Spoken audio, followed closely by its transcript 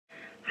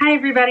Hi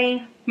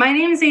everybody, my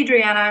name is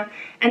Adriana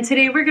and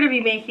today we're going to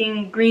be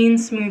making green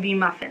smoothie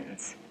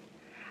muffins.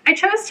 I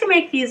chose to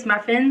make these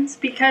muffins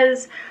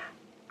because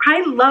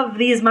I love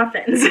these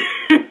muffins.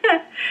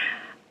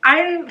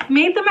 I've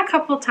made them a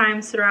couple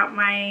times throughout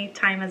my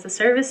time as a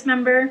service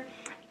member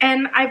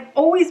and I've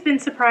always been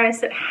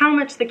surprised at how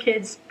much the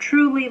kids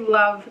truly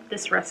love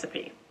this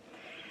recipe.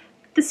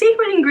 The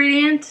secret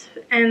ingredient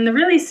and the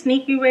really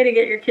sneaky way to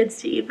get your kids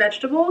to eat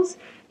vegetables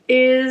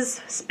is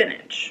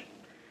spinach.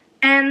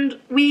 And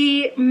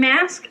we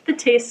mask the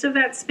taste of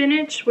that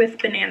spinach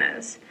with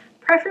bananas,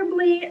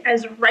 preferably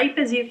as ripe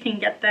as you can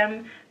get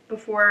them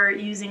before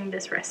using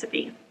this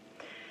recipe.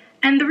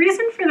 And the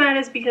reason for that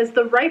is because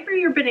the riper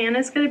your banana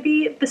is going to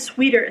be, the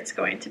sweeter it's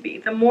going to be.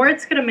 The more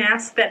it's going to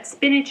mask that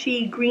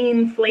spinachy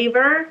green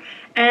flavor,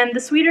 and the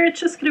sweeter it's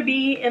just going to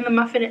be in the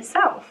muffin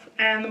itself,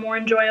 and the more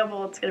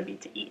enjoyable it's going to be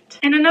to eat.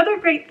 And another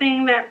great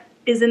thing that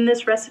is in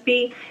this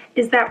recipe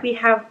is that we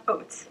have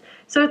oats.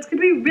 So it's going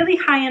to be really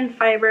high in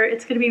fiber,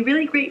 it's going to be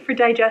really great for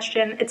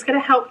digestion, it's going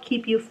to help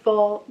keep you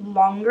full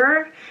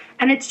longer,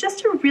 and it's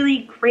just a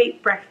really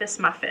great breakfast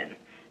muffin.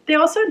 They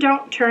also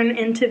don't turn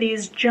into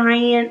these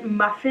giant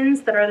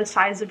muffins that are the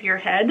size of your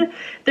head.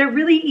 They're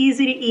really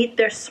easy to eat,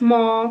 they're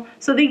small,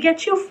 so they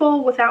get you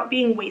full without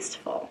being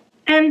wasteful.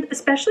 And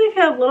especially if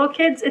you have little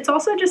kids, it's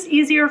also just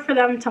easier for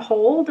them to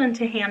hold and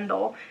to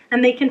handle,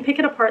 and they can pick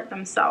it apart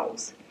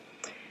themselves.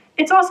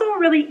 It's also a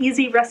really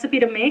easy recipe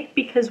to make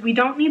because we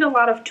don't need a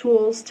lot of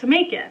tools to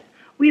make it.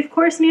 We of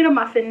course need a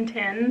muffin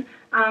tin,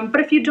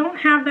 but if you don't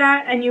have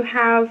that and you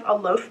have a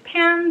loaf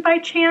pan by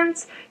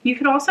chance, you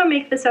could also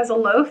make this as a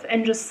loaf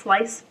and just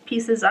slice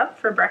pieces up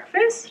for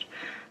breakfast.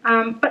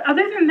 But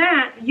other than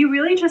that, you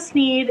really just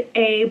need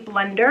a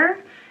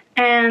blender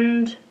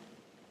and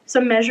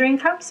some measuring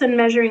cups and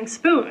measuring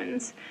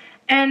spoons.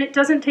 And it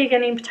doesn't take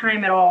any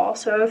time at all.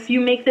 So if you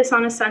make this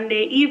on a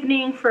Sunday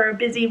evening for a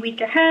busy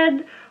week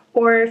ahead,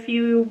 or if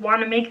you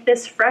want to make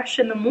this fresh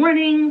in the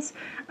mornings,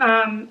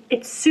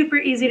 it's super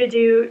easy to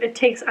do. It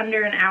takes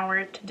under an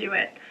hour to do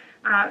it,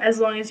 as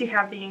long as you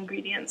have the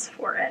ingredients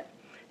for it.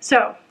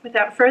 So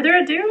without further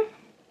ado,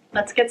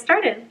 let's get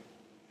started.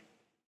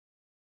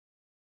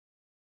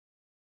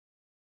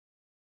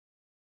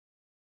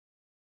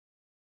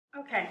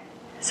 Okay,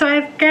 so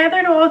I've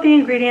gathered all the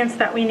ingredients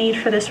that we need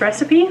for this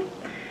recipe,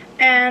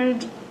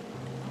 and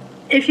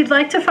if you'd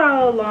like to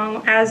follow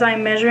along as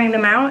I'm measuring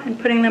them out and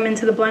putting them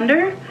into the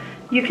blender,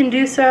 you can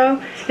do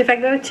so. If I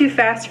go too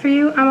fast for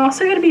you, I'm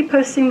also going to be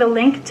posting the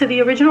link to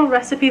the original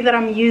recipe that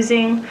I'm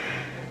using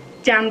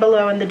down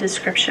below in the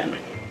description.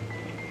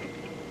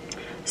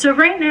 So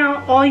right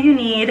now, all you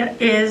need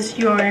is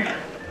your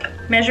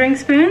measuring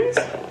spoons,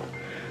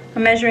 a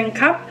measuring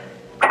cup,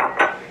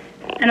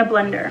 and a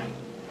blender.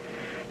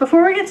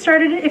 Before we get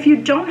started, if you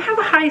don't have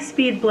a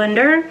high-speed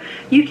blender,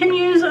 you can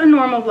use a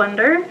normal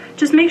blender.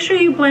 Just make sure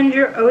you blend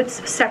your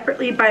oats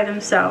separately by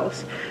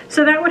themselves.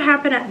 So that would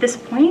happen at this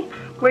point,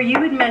 where you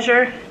would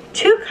measure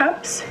 2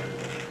 cups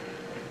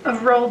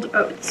of rolled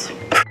oats.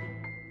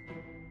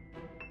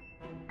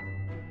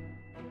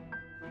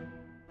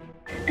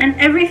 And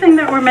everything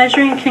that we're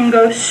measuring can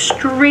go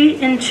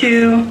straight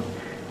into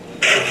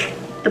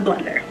the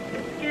blender.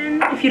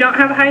 And if you don't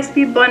have a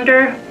high-speed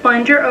blender,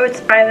 blend your oats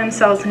by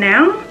themselves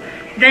now.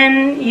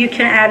 Then you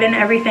can add in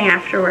everything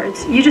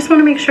afterwards. You just want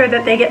to make sure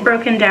that they get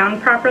broken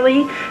down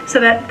properly so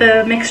that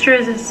the mixture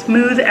is as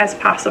smooth as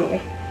possible.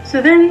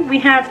 So then we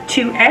have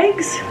 2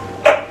 eggs.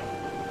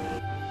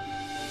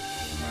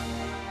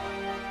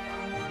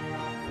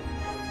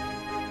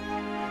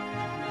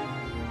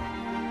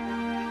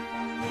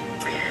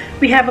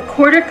 We have a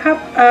 1/4 cup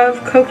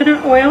of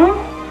coconut oil.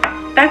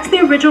 That's the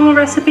original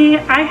recipe.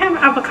 I have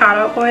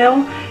avocado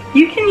oil.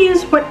 You can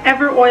use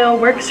whatever oil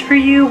works for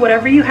you,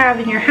 whatever you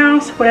have in your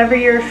house, whatever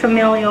your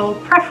familial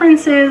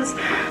preference is.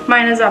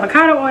 Mine is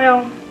avocado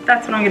oil.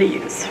 That's what I'm going to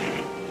use.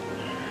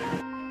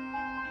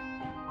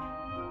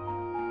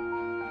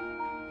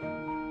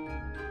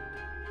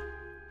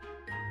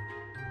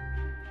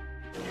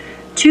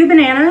 Two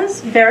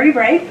bananas, very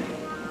ripe.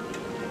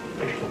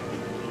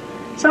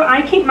 So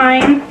I keep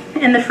mine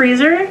in the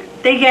freezer.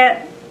 They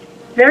get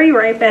very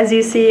ripe, as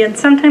you see, and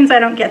sometimes I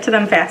don't get to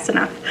them fast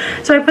enough.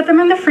 So I put them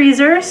in the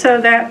freezer so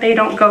that they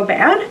don't go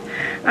bad,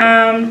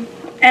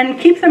 and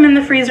keep them in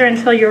the freezer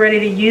until you're ready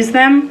to use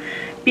them.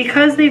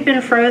 Because they've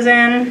been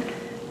frozen,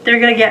 they're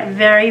gonna get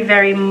very,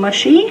 very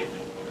mushy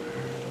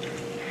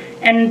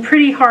and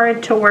pretty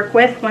hard to work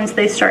with once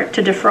they start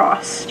to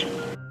defrost.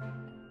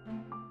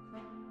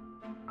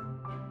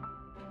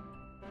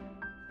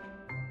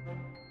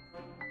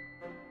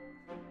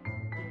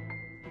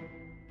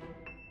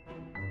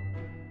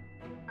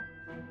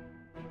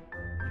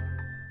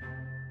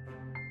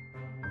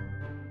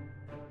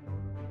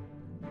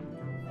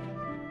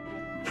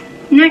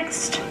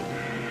 Next,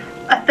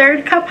 a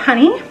 1/3 cup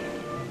honey.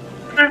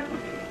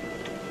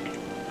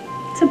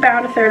 It's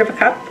about a 1/3 of a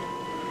cup,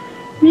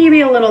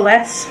 maybe a little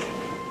less,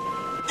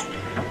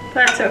 but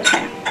that's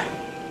okay.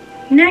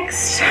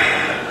 Next,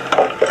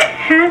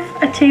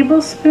 1/2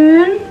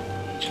 tablespoon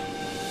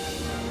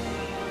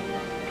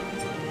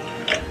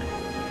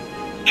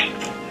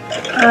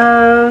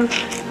of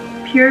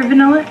pure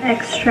vanilla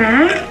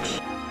extract.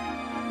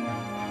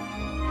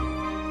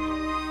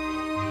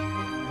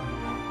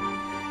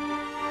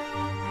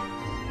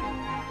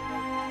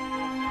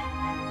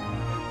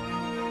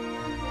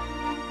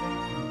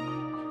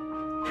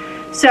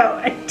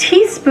 So a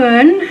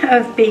teaspoon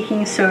of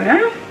baking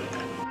soda.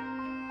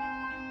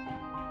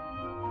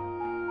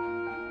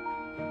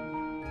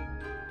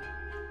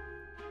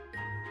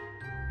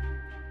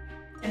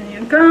 There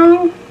you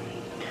go.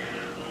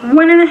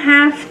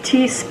 1.5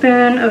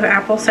 teaspoon of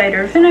apple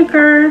cider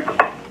vinegar.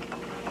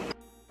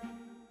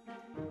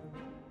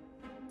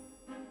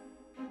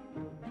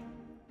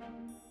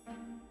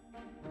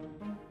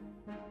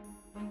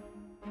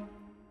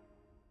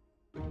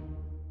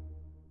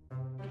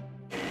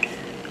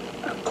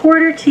 A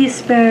 1/4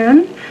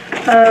 teaspoon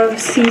of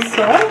sea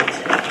salt.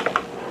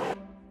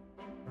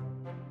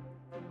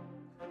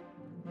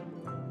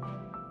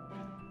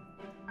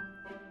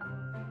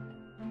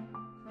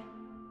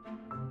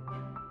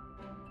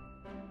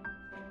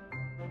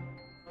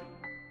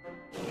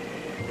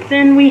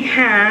 Then we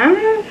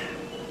have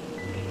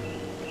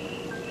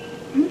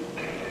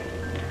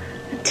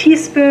a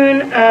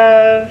teaspoon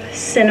of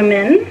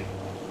cinnamon.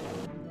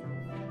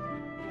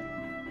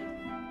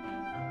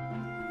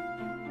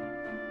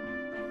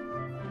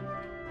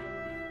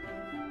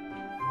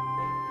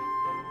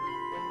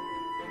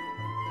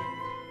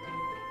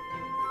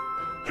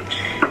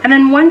 And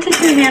then 1 to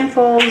 2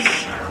 handfuls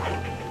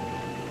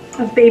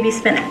of baby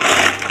spinach.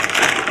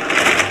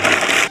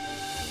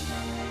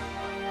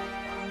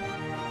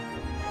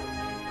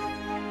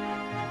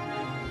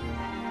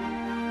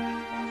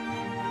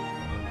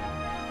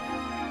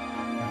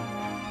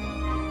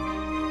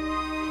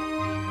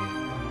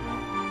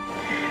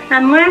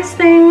 And last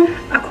thing,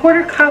 a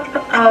 1/4 cup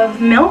of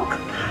milk.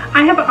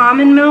 I have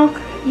almond milk.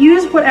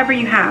 Use whatever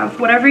you have,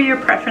 whatever your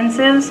preference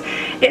is.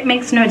 It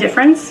makes no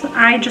difference.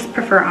 I just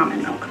prefer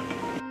almond milk.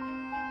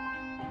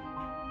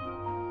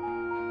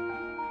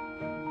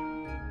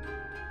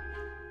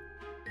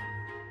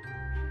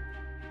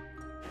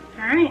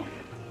 All right,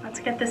 let's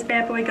get this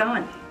bad boy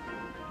going.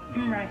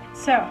 All right,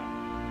 so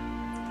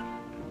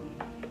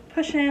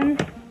push in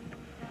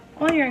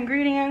all your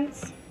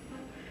ingredients.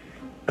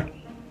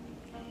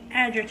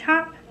 Add your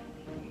top,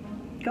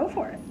 go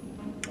for it.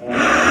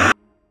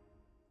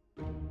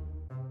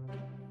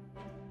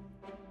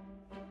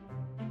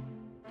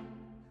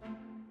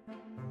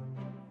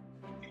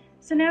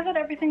 So now that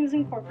everything's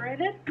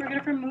incorporated, we're going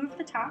to remove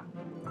the top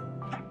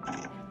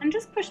and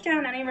just push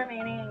down any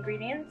remaining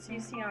ingredients you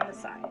see on the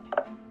side.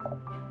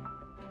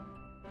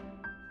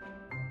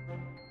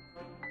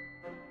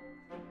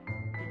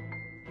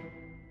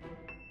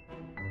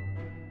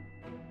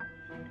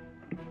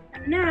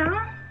 And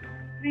now,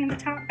 putting the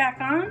top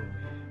back on,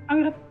 I'm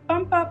going to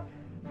bump up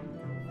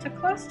to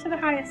close to the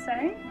highest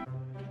setting,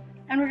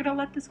 and we're going to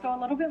let this go a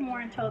little bit more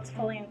until it's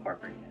fully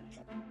incorporated.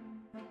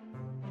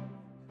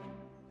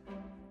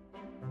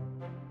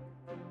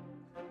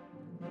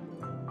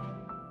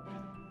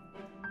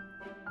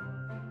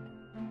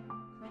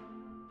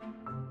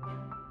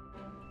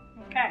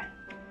 Okay,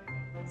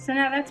 so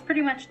now that's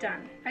pretty much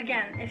done.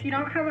 Again, if you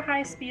don't have a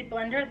high-speed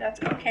blender,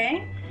 that's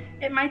okay.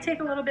 It might take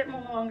a little bit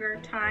more longer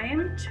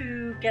time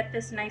to get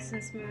this nice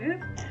and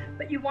smooth,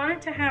 but you want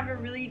it to have a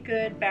really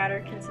good batter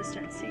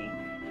consistency,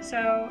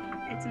 so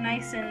it's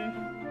nice and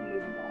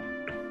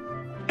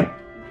movable.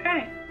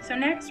 Okay, so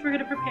next we're going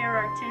to prepare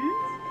our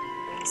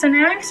tins. So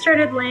now I've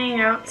started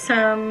laying out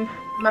some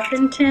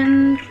muffin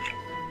tin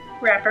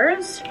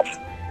wrappers,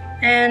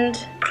 and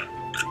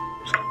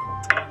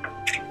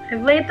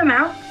I've laid them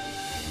out.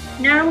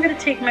 Now I'm going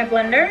to take my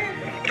blender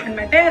and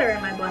my batter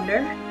in my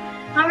blender.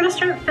 I'm going to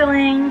start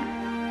filling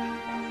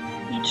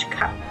each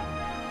cup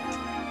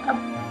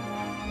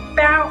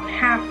about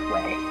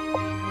halfway.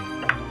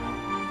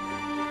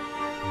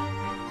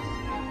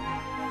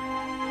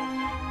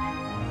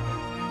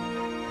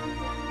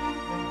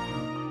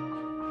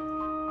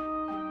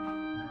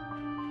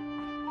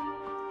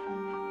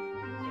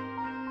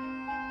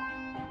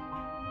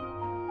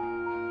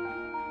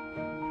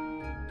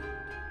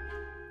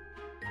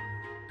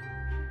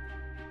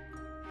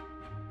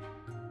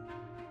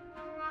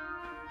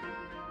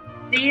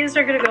 These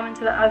are going to go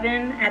into the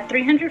oven at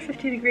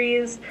 350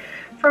 degrees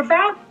for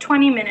about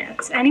 20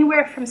 minutes,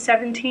 anywhere from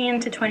 17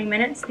 to 20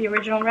 minutes, the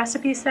original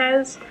recipe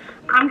says.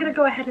 I'm going to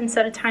go ahead and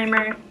set a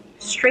timer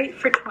straight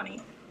for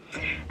 20,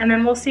 and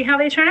then we'll see how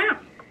they turn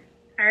out.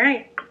 All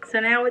right, so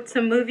now with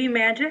some movie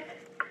magic,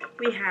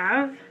 we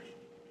have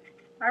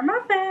our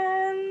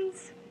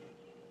muffins.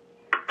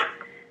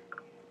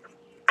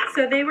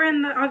 So they were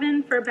in the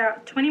oven for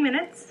about 20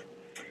 minutes,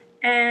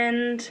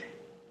 and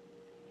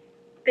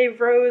they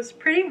rose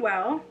pretty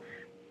well.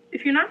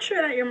 If you're not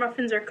sure that your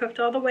muffins are cooked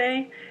all the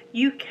way,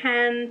 you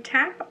can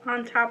tap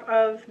on top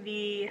of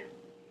the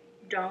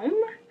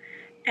dome,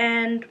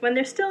 and when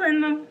they're still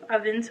in the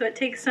oven, so it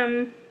takes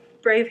some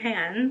brave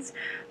hands,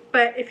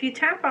 but if you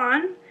tap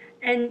on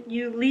and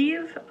you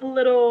leave a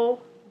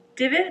little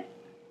divot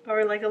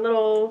or like a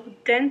little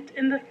dent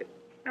in the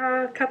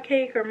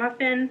cupcake or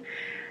muffin,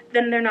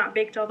 then they're not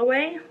baked all the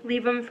way,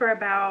 leave them for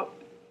about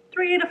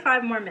 3 to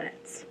 5 more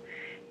minutes.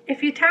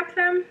 If you tap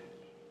them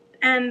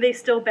and they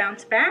still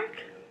bounce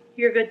back,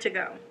 you're good to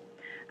go.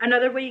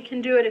 Another way you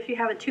can do it, if you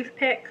have a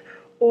toothpick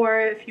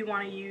or if you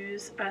want to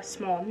use a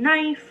small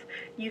knife,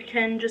 you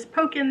can just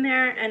poke in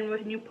there, and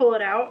when you pull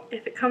it out,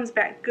 if it comes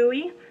back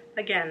gooey,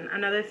 again,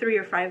 another 3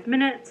 or 5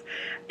 minutes.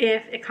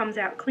 If it comes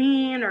out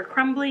clean or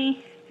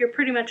crumbly, you're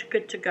pretty much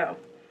good to go.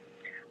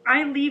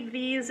 I leave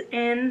these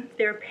in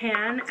their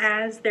pan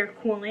as they're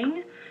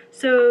cooling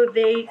so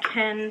they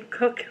can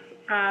cook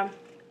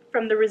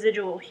from the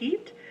residual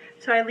heat.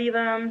 So I leave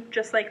them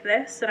just like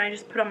this, and I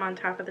just put them on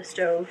top of the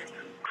stove.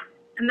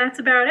 And that's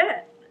about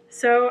it.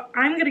 So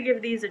I'm going to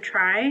give these a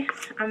try.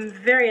 I'm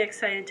very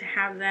excited to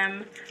have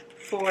them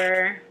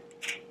for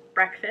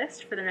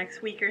breakfast for the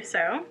next week or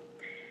so.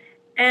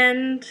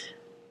 And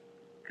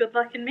good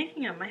luck in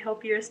making them. I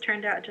hope yours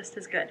turned out just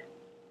as good.